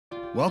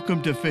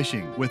Welcome to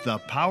fishing with the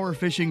Power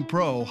Fishing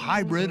Pro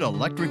Hybrid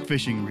Electric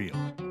Fishing Reel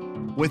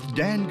with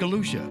Dan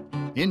Galusha,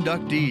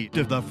 inductee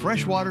to the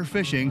Freshwater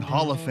Fishing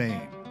Hall of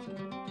Fame.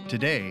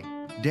 Today,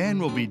 Dan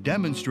will be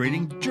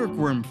demonstrating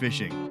jerkworm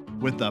fishing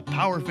with the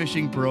Power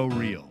Fishing Pro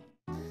Reel.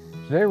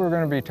 Today we're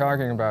going to be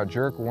talking about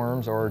jerk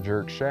worms or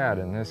jerk shad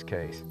in this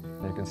case.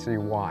 You can see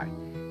why.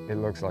 It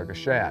looks like a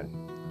shad.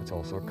 It's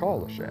also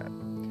called a shad.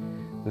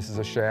 This is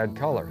a shad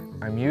color.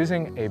 I'm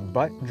using a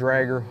butt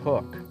dragger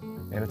hook,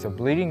 and it's a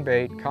bleeding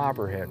bait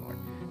copperhead one.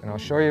 And I'll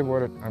show you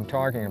what I'm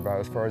talking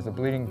about as far as the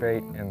bleeding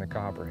bait and the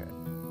copperhead.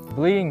 The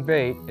bleeding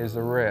bait is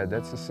the red.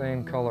 That's the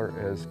same color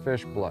as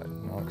fish blood.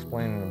 And I'll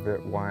explain in a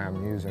bit why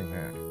I'm using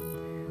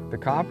that. The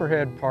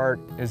copperhead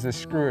part is this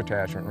screw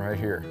attachment right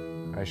here.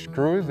 I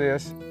screw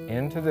this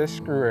into this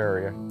screw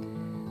area.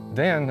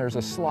 Then there's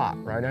a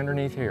slot right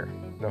underneath here.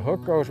 The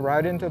hook goes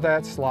right into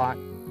that slot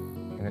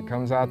and it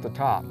comes out the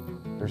top.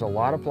 There's a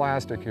lot of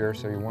plastic here,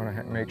 so you want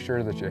to make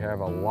sure that you have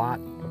a lot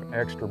of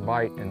extra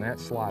bite, and that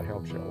slot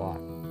helps you a lot.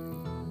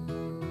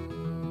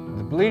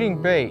 The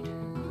bleeding bait,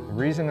 the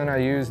reason that I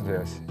use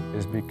this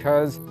is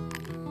because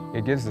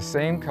it gives the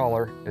same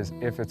color as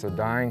if it's a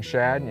dying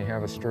shad and you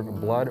have a strip of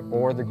blood,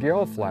 or the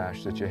gill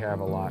flash that you have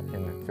a lot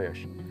in the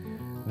fish.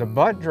 The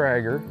butt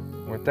dragger,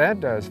 what that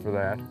does for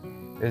that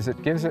is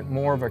it gives it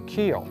more of a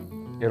keel.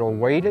 It'll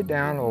weight it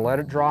down, it'll let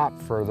it drop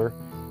further,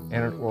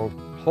 and it will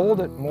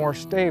hold it more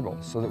stable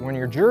so that when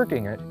you're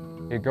jerking it,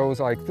 it goes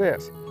like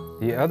this.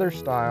 The other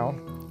style,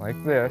 like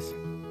this,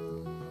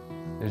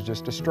 is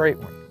just a straight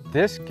one.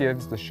 This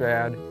gives the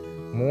shad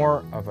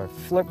more of a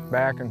flip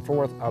back and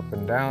forth, up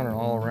and down and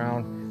all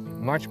around,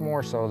 much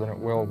more so than it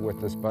will with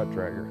this butt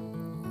dragger.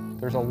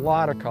 There's a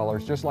lot of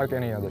colors, just like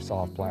any other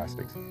soft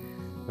plastics.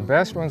 The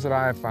best ones that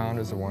I have found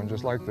is the one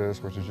just like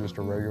this, which is just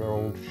a regular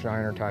old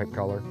shiner type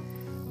color.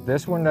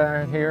 This one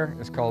down here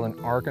is called an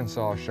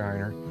Arkansas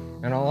shiner.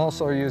 And I'll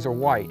also use a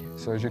white.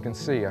 So as you can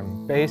see,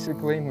 I'm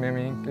basically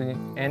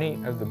mimicking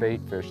any of the bait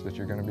fish that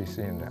you're going to be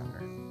seeing down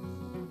there.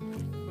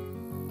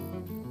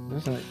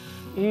 This is an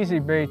easy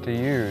bait to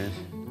use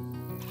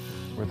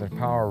with a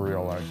power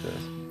reel like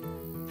this,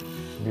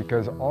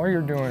 because all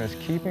you're doing is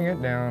keeping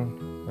it down,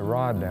 the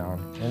rod down,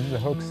 into the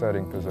hook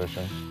setting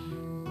position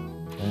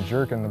and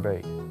jerking the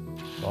bait.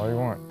 That's all you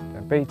want.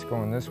 That bait's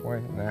going this way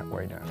and that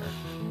way down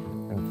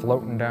there and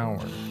floating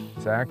downward.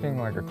 It's acting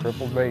like a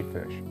crippled bait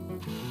fish.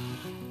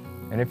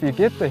 And if you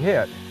get the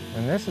hit,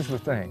 and this is the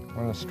thing,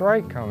 when the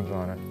strike comes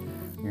on it,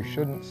 you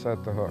shouldn't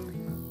set the hook.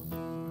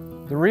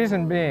 The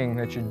reason being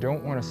that you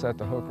don't want to set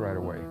the hook right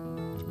away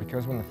is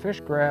because when the fish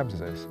grabs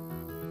this,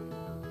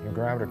 you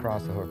grab it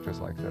across the hook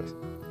just like this.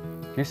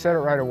 If you set it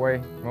right away,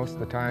 most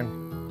of the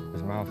time,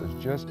 his mouth is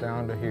just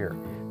down to here.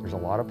 There's a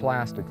lot of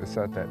plastic to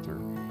set that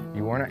through.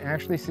 You want to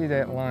actually see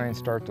that line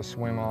start to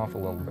swim off a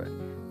little bit,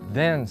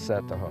 then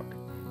set the hook.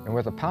 And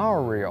with a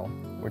power reel,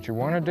 what you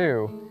want to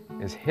do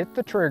is hit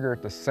the trigger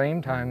at the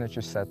same time that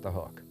you set the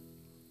hook.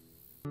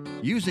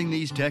 Using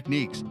these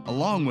techniques,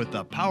 along with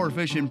the Power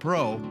Fishing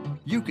Pro,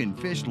 you can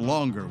fish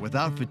longer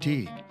without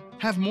fatigue,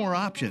 have more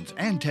options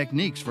and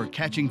techniques for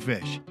catching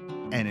fish,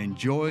 and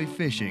enjoy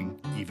fishing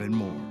even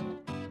more.